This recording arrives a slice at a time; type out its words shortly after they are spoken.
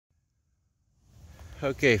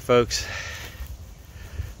Okay folks,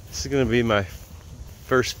 this is going to be my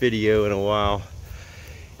first video in a while,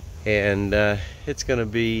 and it's going to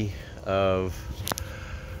be of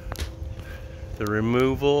the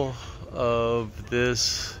removal of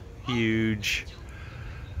this huge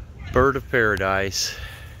bird of paradise.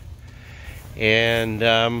 And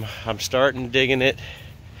I'm starting digging it,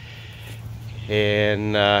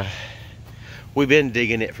 and we've been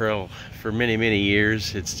digging it for many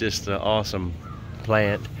years. It's just an awesome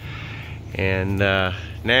plant, and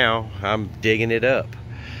now I'm digging it up,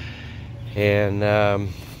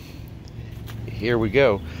 and here we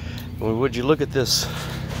go. Well, would you look at this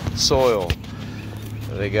soil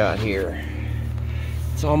that they got here?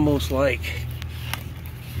 It's almost like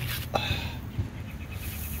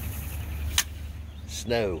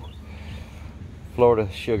snow, Florida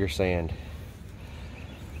sugar sand.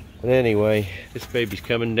 But anyway, this baby's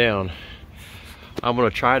coming down. I'm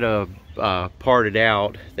gonna try to part it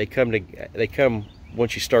out. They come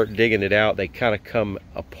once you start digging it out, they kind of come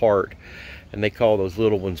apart, and they call those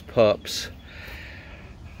little ones pups.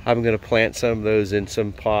 I'm gonna plant some of those in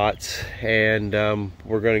some pots, and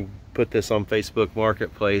we're gonna put this on Facebook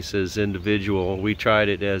Marketplace as individual. We tried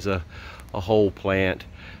it as a whole plant,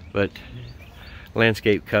 but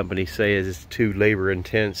landscape companies say it's too labor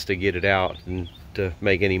intense to get it out and to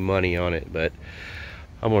make any money on it. But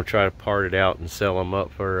I'm gonna try to part it out and sell them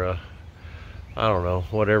up for I don't know,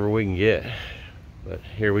 whatever we can get. But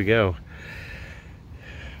here we go.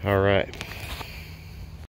 All right.